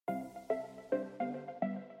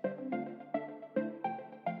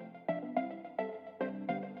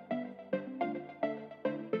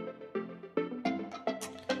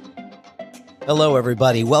Hello,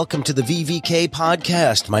 everybody. Welcome to the VVK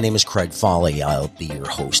podcast. My name is Craig Foley. I'll be your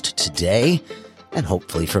host today and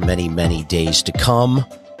hopefully for many, many days to come.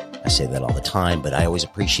 I say that all the time, but I always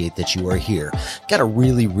appreciate that you are here. Got a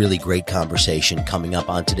really, really great conversation coming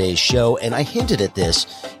up on today's show, and I hinted at this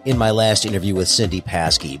in my last interview with Cindy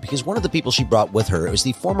Paskey, because one of the people she brought with her is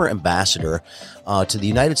the former ambassador to the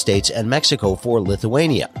United States and Mexico for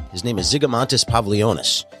Lithuania. His name is Žygimantas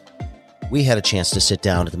Pavilionis. We had a chance to sit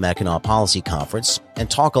down at the Mackinac Policy Conference and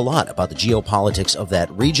talk a lot about the geopolitics of that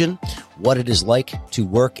region, what it is like to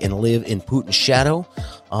work and live in Putin's shadow,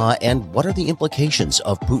 and what are the implications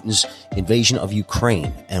of Putin's invasion of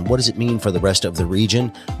Ukraine, and what does it mean for the rest of the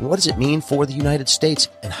region, and what does it mean for the United States,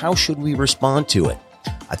 and how should we respond to it?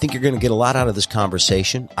 I think you're going to get a lot out of this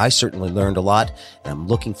conversation. I certainly learned a lot, and I'm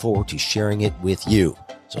looking forward to sharing it with you.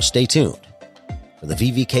 So stay tuned. For the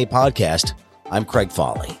VVK podcast, I'm Craig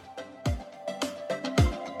Foley.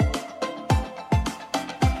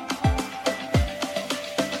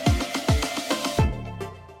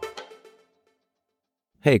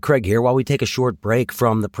 Hey, Craig here. While we take a short break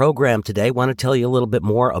from the program today, I want to tell you a little bit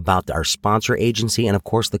more about our sponsor agency and, of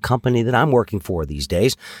course, the company that I'm working for these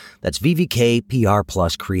days. That's VVK PR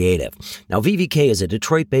Plus Creative. Now, VVK is a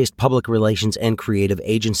Detroit-based public relations and creative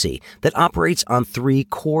agency that operates on three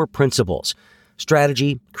core principles: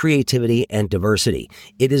 strategy, creativity, and diversity.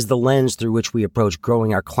 It is the lens through which we approach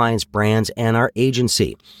growing our clients' brands and our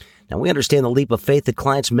agency. Now, we understand the leap of faith that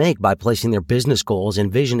clients make by placing their business goals and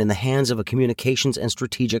vision in the hands of a communications and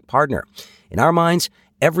strategic partner. In our minds,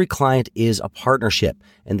 every client is a partnership,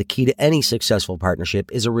 and the key to any successful partnership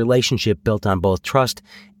is a relationship built on both trust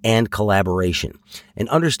and collaboration. And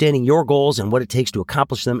understanding your goals and what it takes to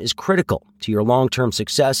accomplish them is critical to your long-term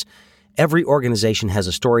success. Every organization has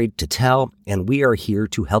a story to tell, and we are here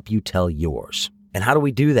to help you tell yours. And how do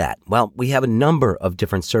we do that? Well, we have a number of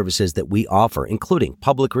different services that we offer, including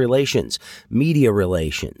public relations, media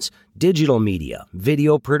relations, digital media,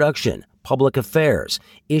 video production, public affairs,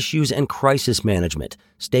 issues and crisis management,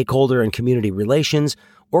 stakeholder and community relations,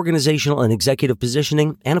 organizational and executive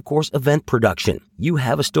positioning, and, of course, event production. You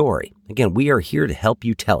have a story. Again, we are here to help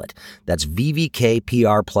you tell it. That's VVK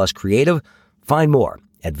PR Plus Creative. Find more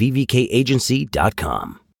at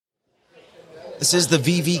vvkagency.com. This is the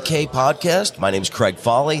VVK podcast. My name is Craig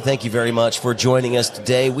Foley. Thank you very much for joining us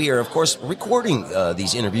today. We are, of course, recording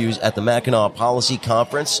these interviews at the Mackinac Policy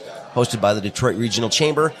Conference, hosted by the Detroit Regional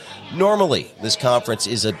Chamber. Normally, this conference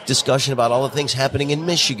is a discussion about all the things happening in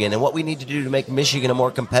Michigan and what we need to do to make Michigan a more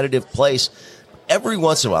competitive place. Every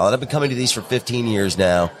once in a while, and I've been coming to these for 15 years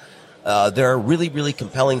now, there are really, really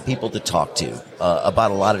compelling people to talk to about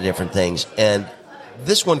a lot of different things. And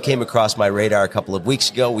this one came across my radar a couple of weeks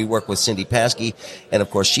ago. We work with Cindy Paskey, and of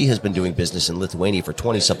course, she has been doing business in Lithuania for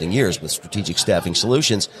 20-something years with Strategic Staffing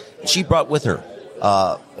Solutions. She brought with her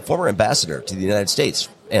a former ambassador to the United States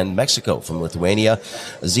and Mexico from Lithuania.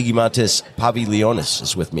 Žygimantas Pavilionis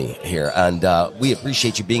is with me here, and we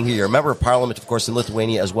appreciate you being here. You're a member of Parliament, of course, in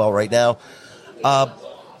Lithuania as well right now.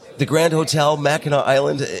 The Grand Hotel, Mackinac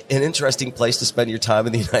Island, an interesting place to spend your time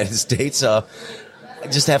in the United States. I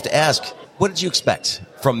just have to ask, what did you expect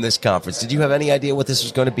from this conference? Did you have any idea what this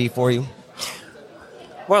was going to be for you?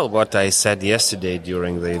 Well, what I said yesterday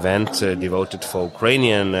during the event devoted for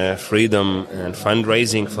Ukrainian freedom and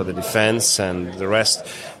fundraising for the defense and the rest,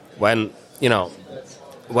 when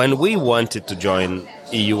we wanted to join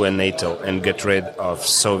EU and NATO and get rid of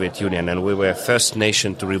Soviet Union, and we were first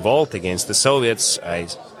nation to revolt against the Soviets, I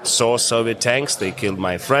saw Soviet tanks. They killed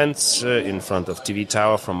my friends in front of TV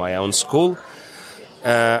tower from my own school.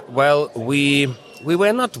 We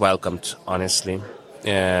were not welcomed, honestly.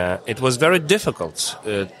 It was very difficult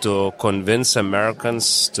to convince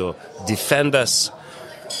Americans to defend us.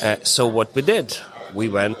 So what we did, we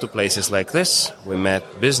went to places like this. We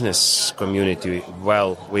met business community.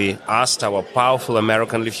 Well, we asked our powerful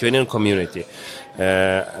American-Lithuanian community,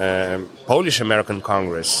 Polish-American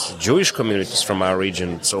Congress, Jewish communities from our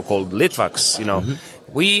region, so-called Litvaks,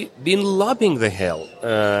 We've been lobbying the hell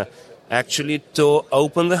actually to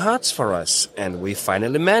open the hearts for us, and we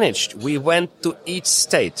finally managed. We went to each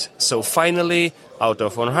state. So finally, out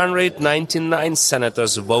of 199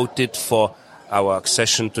 senators voted for our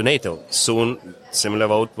accession to NATO. Soon, similar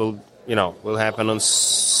vote will happen on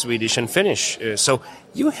Swedish and Finnish. So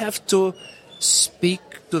you have to speak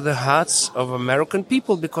to the hearts of American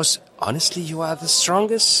people, because honestly, you are the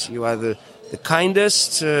strongest, you are the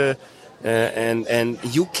kindest, and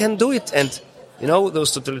you can do it. And those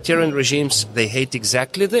totalitarian regimes, they hate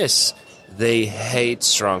exactly this. They hate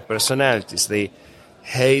strong personalities. They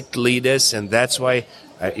hate leaders, and that's why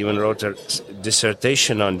I even wrote a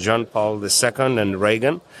dissertation on John Paul II and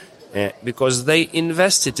Reagan, because they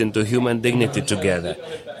invested into human dignity together.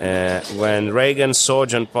 When Reagan saw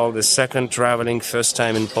John Paul II traveling first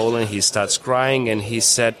time in Poland, he starts crying and he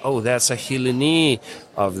said, "Oh, that's a Achillea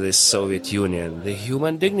of the Soviet Union, the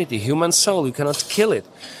human dignity, human soul, you cannot kill it."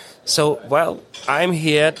 So, well, I'm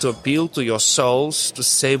here to appeal to your souls to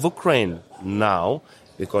save Ukraine now,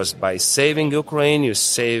 because by saving Ukraine, you're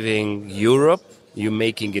saving Europe, you're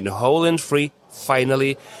making it whole and free,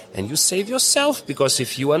 finally, and you save yourself, because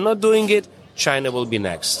if you are not doing it, China will be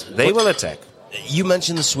next. They will attack. You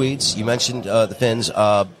mentioned the Swedes, you mentioned the Finns.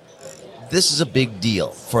 This is a big deal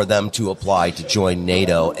for them to apply to join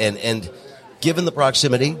NATO, and given the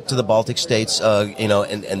proximity to the Baltic states,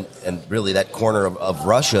 and really that corner of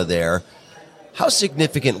Russia there, how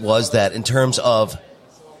significant was that in terms of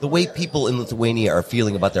the way people in Lithuania are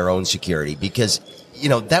feeling about their own security? Because,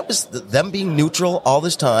 that was them being neutral all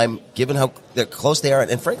this time, given how close they are.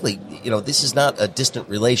 And frankly, this is not a distant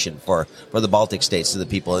relation for the Baltic states to the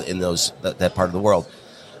people in that part of the world.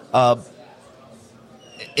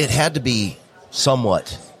 It had to be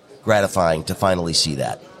somewhat gratifying to finally see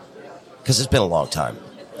that, because it's been a long time.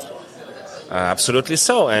 Absolutely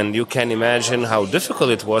so, and you can imagine how difficult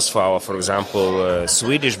it was for our, for example,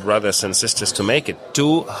 Swedish brothers and sisters to make it.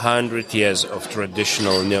 200 years of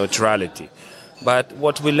traditional neutrality. But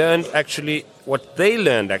what they learned actually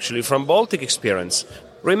from Baltic experience.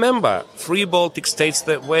 Remember, 3 Baltic states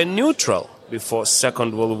that were neutral before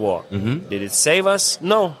Second World War. Mm-hmm. Did it save us?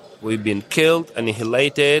 No. We've been killed,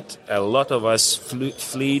 annihilated. A lot of us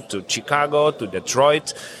flee to Chicago, to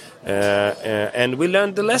Detroit. And we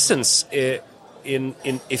learned the lessons.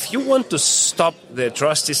 If you want to stop the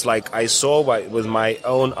atrocities like I saw with my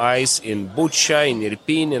own eyes in Bucha, in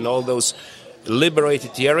Irpin, and all those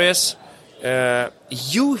liberated areas,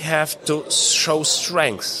 you have to show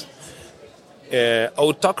strength.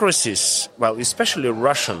 Autocracies, well, especially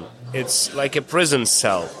Russian, it's like a prison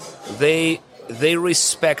cell. They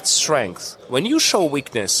respect strength. When you show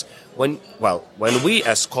weakness, when we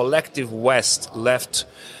as collective West left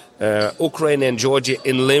Ukraine and Georgia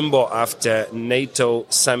in limbo after NATO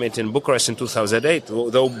summit in Bucharest in 2008,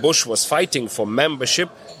 though Bush was fighting for membership,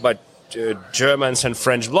 but Germans and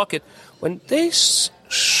French block it, when they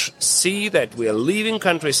see that we are leaving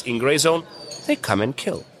countries in gray zone, they come and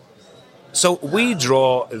kill. So we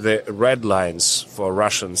draw the red lines for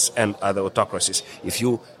Russians and other autocracies. If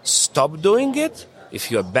you stop doing it,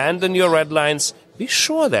 if you abandon your red lines, be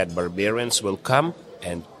sure that barbarians will come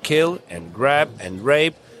and kill and grab and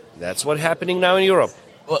rape. That's what's happening now in Europe.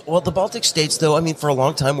 Well, the Baltic states, though, for a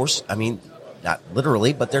long time, not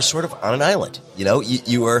literally, but they're sort of on an island.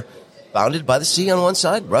 You were bounded by the sea on one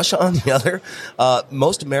side, Russia on the other.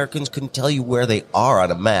 Most Americans couldn't tell you where they are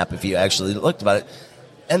on a map if you actually looked about it.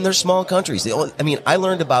 And they're small countries. I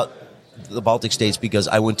learned about the Baltic states because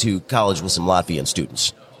I went to college with some Latvian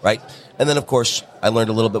students, right? And then, of course, I learned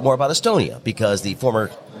a little bit more about Estonia because the former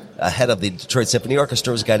head of the Detroit Symphony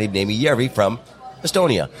Orchestra was a guy named Amy Järvi from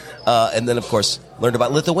Estonia. And then, of course, learned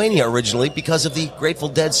about Lithuania originally because of the Grateful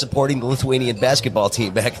Dead supporting the Lithuanian basketball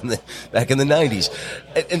team back in the 90s.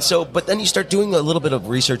 And so, but then you start doing a little bit of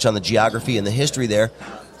research on the geography and the history there.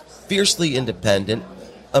 Fiercely independent,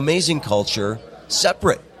 amazing culture,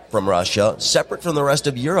 separate from Russia, separate from the rest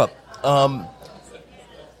of Europe.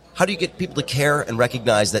 How do you get people to care and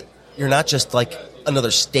recognize that you're not just like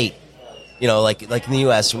another state? Like in the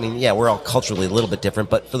U.S., we're all culturally a little bit different,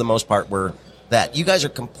 but for the most part, we're that. You guys are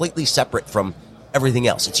completely separate from everything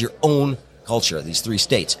else. It's your own culture, these 3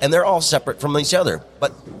 states. And they're all separate from each other,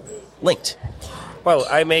 but linked. Well,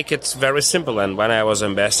 I make it very simple. And when I was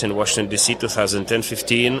ambassador in Washington, D.C.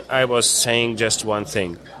 2010-15, I was saying just one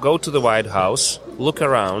thing. Go to the White House, look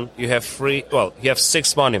around. You have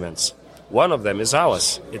 6 monuments. One of them is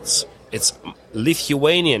ours. It's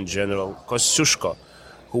Lithuanian General Kosciuszko,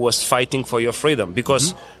 who was fighting for your freedom.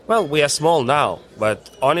 Because, we are small now, but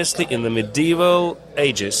honestly, in the medieval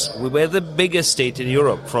ages, we were the biggest state in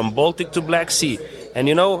Europe, from Baltic to Black Sea. And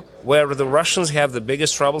where the Russians have the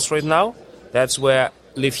biggest troubles right now? That's where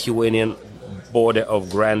Lithuanian border of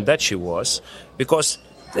Grand Duchy was, because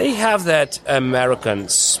they have that American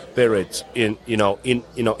spirit in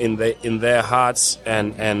their hearts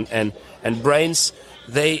and brains.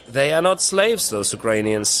 They are not slaves, those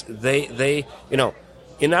Ukrainians. They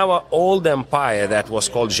in our old empire that was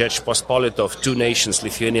called Rzeczpospolita of 2 nations,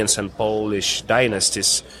 Lithuanians and Polish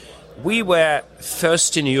dynasties, we were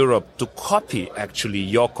first in Europe to copy actually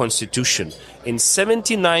your constitution. In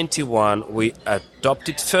 1791, we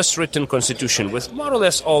adopted first written constitution with more or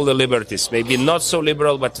less all the liberties, maybe not so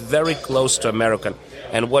liberal, but very close to American.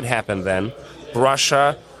 And what happened then?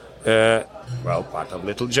 Prussia, part of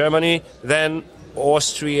Little Germany, then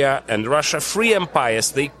Austria, and Russia, free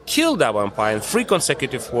empires. They killed our empire in 3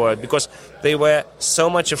 consecutive wars because they were so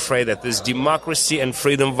much afraid that this democracy and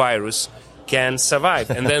freedom virus can survive,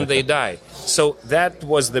 and then they die. So that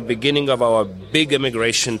was the beginning of our big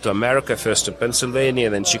immigration to America, first to Pennsylvania,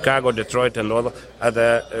 then Chicago, Detroit, and all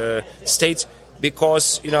other states,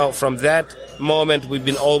 because, from that moment we've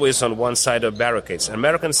been always on one side of barricades.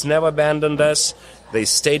 Americans never abandoned us. They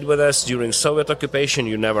stayed with us during Soviet occupation.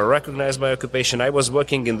 You never recognized my occupation. I was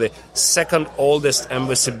working in the second oldest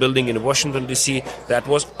embassy building in Washington, D.C. that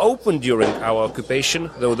was open during our occupation,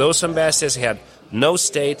 though those ambassadors had no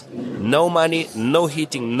state, no money, no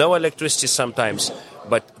heating, no electricity sometimes.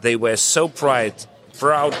 But they were so proud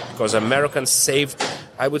because Americans saved,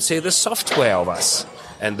 I would say, the software of us.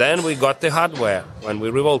 And then we got the hardware when we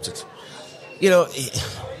revolted. You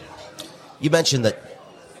mentioned that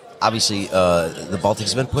obviously the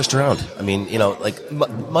Baltics have been pushed around. I mean,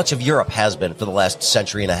 much of Europe has been for the last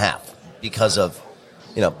century and a half because of,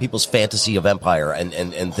 people's fantasy of empire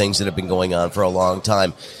and things that have been going on for a long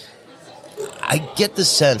time. I get the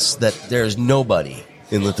sense that there's nobody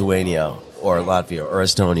in Lithuania or Latvia or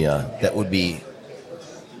Estonia that would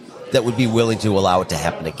be willing to allow it to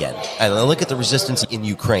happen again. And I look at the resistance in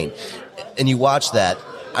Ukraine, and you watch that.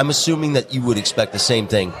 I'm assuming that you would expect the same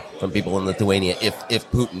thing from people in Lithuania if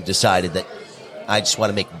Putin decided that I just want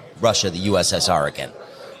to make Russia the USSR again.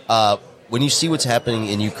 When you see what's happening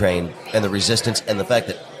in Ukraine and the resistance and the fact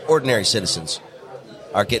that ordinary citizens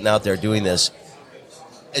are getting out there doing this,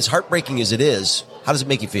 as heartbreaking as it is, how does it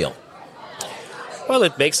make you feel? Well,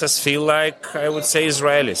 it makes us feel like, I would say,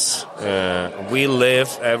 Israelis. We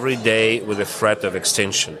live every day with the threat of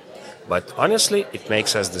extinction. But honestly, it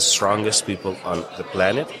makes us the strongest people on the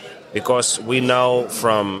planet, because we know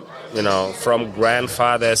from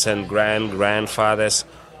grandfathers and grandfathers,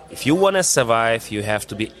 if you want to survive, you have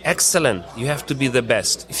to be excellent. You have to be the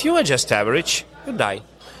best. If you are just average, you die.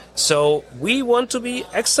 So we want to be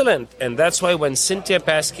excellent, and that's why when Cynthia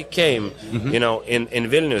Paskey came, in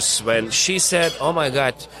Vilnius, when she said, "Oh my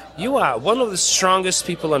God, you are one of the strongest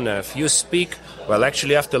people on earth. You speak well.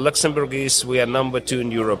 Actually, after Luxembourgese, we are number 2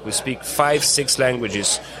 in Europe. We speak 5-6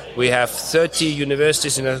 languages. We have 30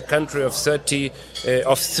 universities in a country of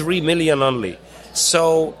 3 million only.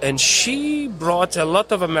 So, and she brought a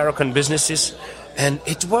lot of American businesses, and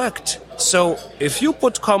it worked. So, if you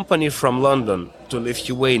put company from London to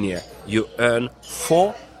Lithuania, you earn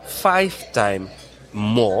 4-5 times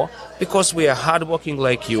more, because we are hardworking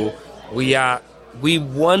like you. We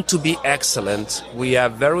want to be excellent. We are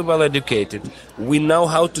very well educated. We know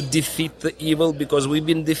how to defeat the evil, because we've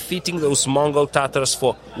been defeating those Mongol Tatars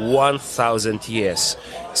for 1,000 years.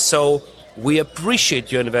 So we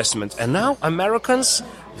appreciate your investment. And now Americans,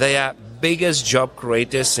 they are biggest job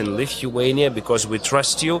creators in Lithuania, because we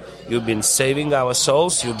trust you. You've been saving our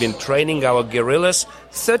souls. You've been training our guerrillas.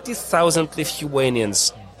 30,000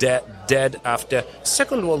 Lithuanians dead after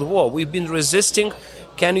Second World War. We've been resisting.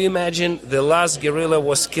 Can you imagine? The last guerrilla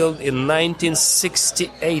was killed in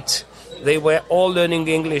 1968. They were all learning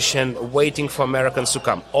English and waiting for Americans to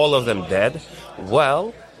come. All of them dead.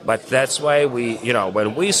 Well, but that's why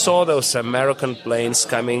when we saw those American planes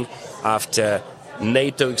coming after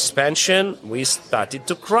NATO expansion, we started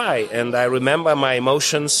to cry. And I remember my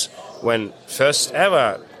emotions when first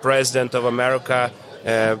ever President of America,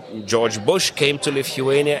 George Bush, came to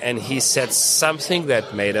Lithuania, and he said something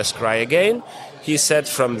that made us cry again. He said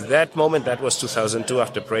from that moment, that was 2002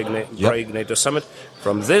 after Prague NATO summit,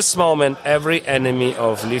 from this moment, every enemy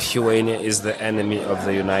of Lithuania is the enemy of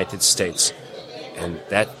the United States. And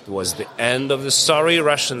that was the end of the story.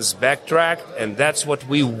 Russians backtracked, and that's what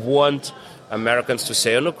we want Americans to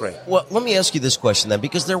say on Ukraine. Well, let me ask you this question then,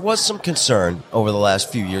 because there was some concern over the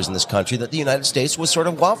last few years in this country that the United States was sort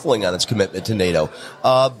of waffling on its commitment to NATO,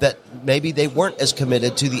 that maybe they weren't as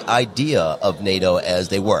committed to the idea of NATO as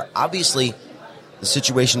they were. Obviously, the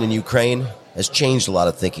situation in Ukraine has changed a lot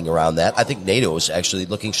of thinking around that. I think NATO is actually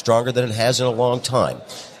looking stronger than it has in a long time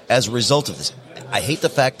as a result of this. I hate the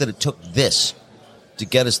fact that it took this to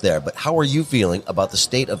get us there, but how are you feeling about the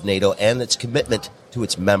state of NATO and its commitment to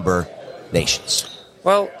its member nations?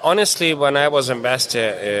 Well, honestly, when I was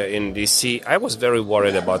ambassador in D.C., I was very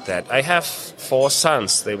worried about that. I have 4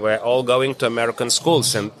 sons. They were all going to American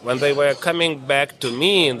schools, and when they were coming back to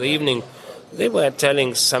me in the evening, they were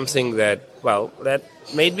telling something that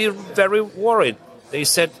made me very worried. They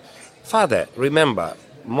said, "Father, remember,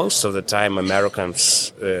 most of the time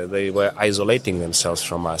Americans, they were isolating themselves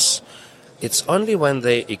from us. It's only when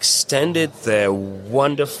they extended their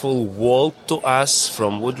wonderful wall to us,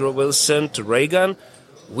 from Woodrow Wilson to Reagan,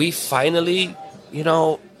 we finally,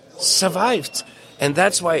 survived." And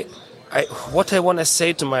that's why what I want to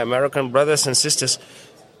say to my American brothers and sisters,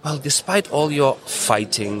 well, despite all your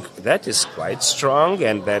fighting, that is quite strong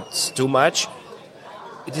and that's too much.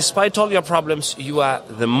 Despite all your problems, you are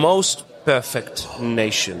the most perfect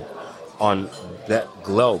nation on the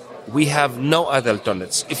globe. We have no other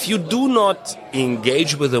alternatives. If you do not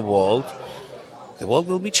engage with the world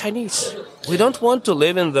will be Chinese. We don't want to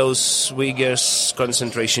live in those Uyghurs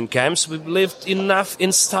concentration camps. We've lived enough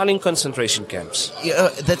in Stalin concentration camps. Yeah,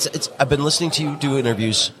 I've been listening to you do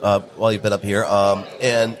interviews while you've been up here,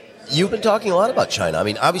 and you've been talking a lot about China. I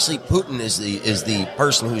mean, obviously, Putin is the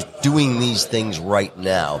person who's doing these things right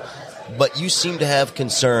now, but you seem to have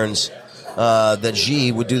concerns that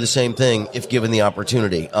Xi would do the same thing if given the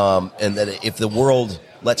opportunity, and that if the world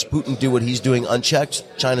lets Putin do what he's doing unchecked,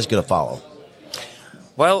 China's going to follow.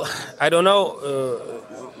 Well, I don't know.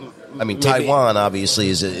 I mean, maybe. Taiwan obviously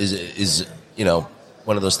is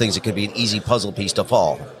one of those things that could be an easy puzzle piece to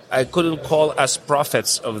fall. I couldn't call us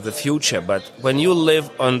prophets of the future, but when you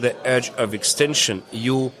live on the edge of extinction,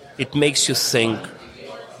 it makes you think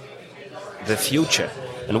the future.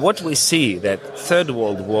 And what we see, that Third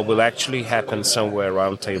World War will actually happen somewhere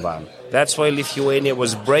around Taiwan. That's why Lithuania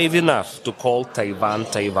was brave enough to call Taiwan,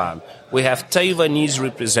 Taiwan. We have Taiwanese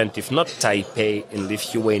representative, not Taipei in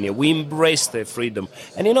Lithuania. We embraced their freedom.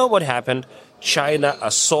 And you know what happened? China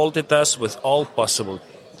assaulted us with all possible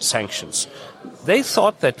sanctions. They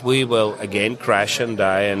thought that we will again crash and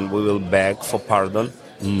die and we will beg for pardon.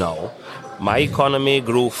 No. My economy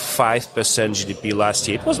grew 5% GDP last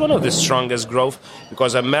year. It was one of the strongest growth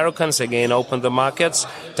because Americans again opened the markets,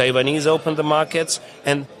 Taiwanese opened the markets,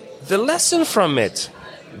 and the lesson from it,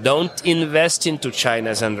 don't invest into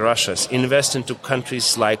China's and Russia's. Invest into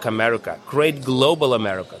countries like America. Create global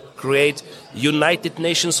America. Create United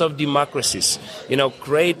Nations of democracies.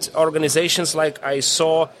 Create organizations like I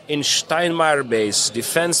saw in Steinmeier base,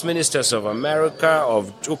 defense ministers of America,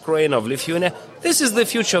 of Ukraine, of Lithuania. This is the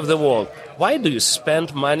future of the world. Why do you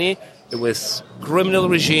spend money with criminal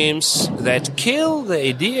regimes that kill the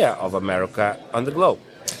idea of America on the globe?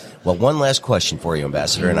 Well, one last question for you,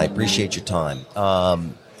 Ambassador, and I appreciate your time.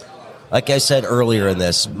 Like I said earlier in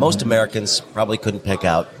this, most Americans probably couldn't pick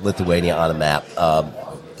out Lithuania on a map.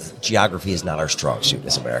 Geography is not our strong suit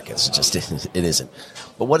as Americans. It isn't.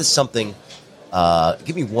 But what is something,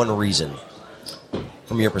 give me one reason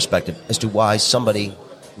from your perspective as to why somebody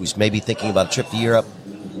who's maybe thinking about a trip to Europe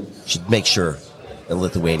should make sure that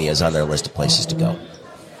Lithuania is on their list of places to go.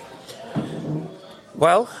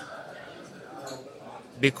 Well,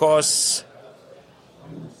 because,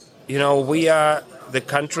 we are the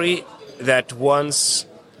country that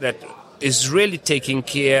is really taking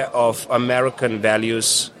care of American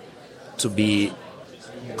values to be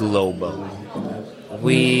global.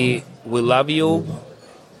 We love you.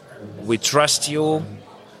 We trust you.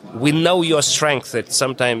 We know your strength that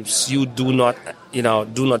sometimes you do not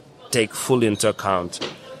take fully into account.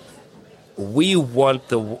 We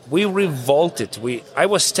revolted. I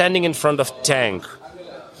was standing in front of tank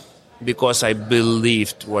because I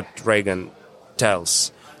believed what Reagan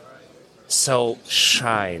tells. So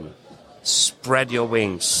shine, spread your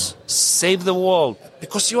wings, save the world,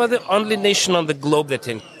 because you are the only nation on the globe that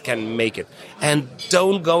can make it. And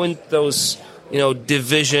don't go into those,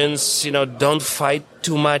 divisions, don't fight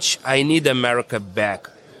too much. I need America back.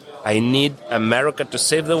 I need America to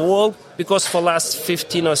save the world because for the last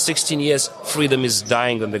 15 or 16 years, freedom is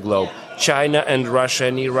dying on the globe. China and Russia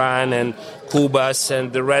and Iran and Cuba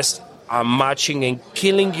and the rest are marching and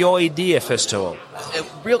killing your idea, first of all.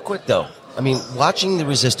 Real quick, though. I mean, watching the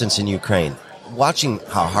resistance in Ukraine, watching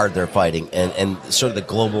how hard they're fighting and sort of the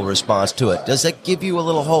global response to it, does that give you a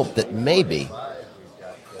little hope that maybe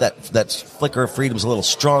that flicker of freedom is a little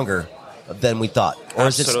stronger than we thought? Or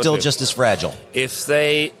is it still just as fragile? If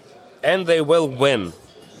they will win,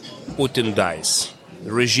 Putin dies.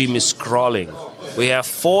 The regime is crawling. We have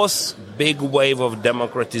fourth big wave of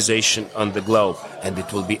democratization on the globe, and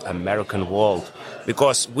it will be American world.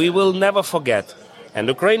 Because we will never forget, and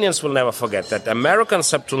Ukrainians will never forget, that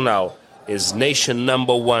Americans up to now is nation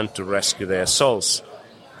number one to rescue their souls.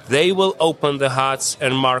 They will open the hearts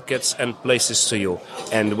and markets and places to you.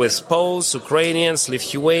 And with Poles, Ukrainians,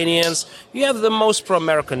 Lithuanians, you have the most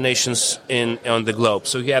pro-American nations on the globe.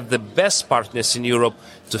 So you have the best partners in Europe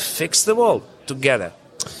to fix the world together.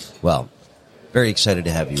 Well, very excited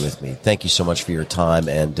to have you with me. Thank you so much for your time.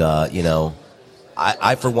 And,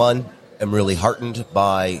 I, for one, am really heartened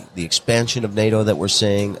by the expansion of NATO that we're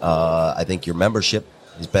seeing. I think your membership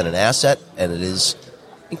has been an asset, and it is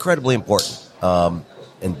incredibly important.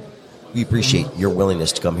 And we appreciate your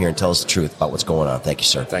willingness to come here and tell us the truth about what's going on. Thank you,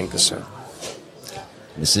 sir. Thank you, sir.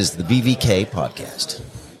 This is the VVK Podcast.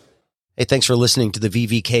 Hey, thanks for listening to the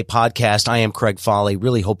VVK podcast. I am Craig Foley.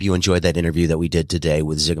 Really hope you enjoyed that interview that we did today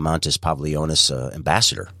with Žygimantas Pavilionis,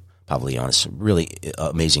 Ambassador Pavilionis. Really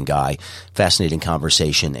amazing guy, fascinating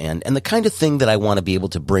conversation, and the kind of thing that I want to be able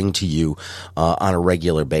to bring to you on a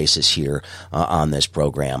regular basis here on this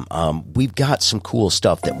program. We've got some cool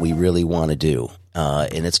stuff that we really want to do,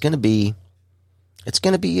 and it's going to be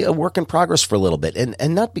a work in progress for a little bit,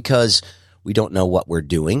 and not because we don't know what we're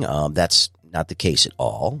doing. That's not the case at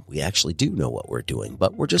all. We actually do know what we're doing,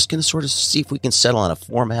 but we're just going to sort of see if we can settle on a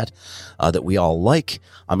format that we all like.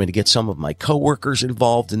 I'm going to get some of my coworkers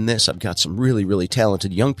involved in this. I've got some really, really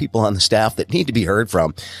talented young people on the staff that need to be heard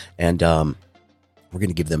from, and we're going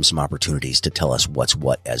to give them some opportunities to tell us what's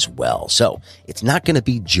what as well. So it's not going to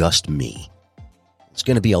be just me. It's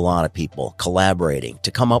going to be a lot of people collaborating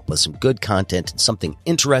to come up with some good content and something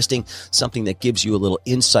interesting, something that gives you a little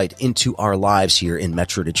insight into our lives here in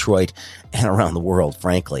Metro Detroit and around the world,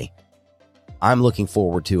 frankly. I'm looking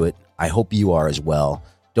forward to it. I hope you are as well.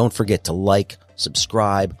 Don't forget to like,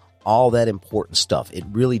 subscribe, all that important stuff. It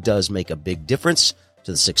really does make a big difference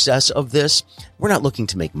to the success of this. We're not looking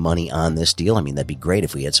to make money on this deal. I mean, that'd be great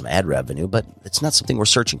if we had some ad revenue, but it's not something we're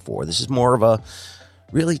searching for. This is more of a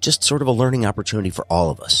really just sort of a learning opportunity for all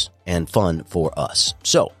of us and fun for us.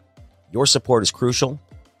 So your support is crucial.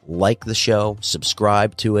 Like the show,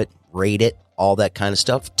 subscribe to it, rate it, all that kind of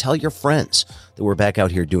stuff. Tell your friends that we're back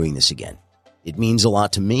out here doing this again. It means a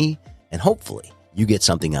lot to me, and hopefully you get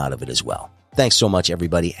something out of it as well. Thanks so much,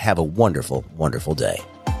 everybody. Have a wonderful, wonderful day.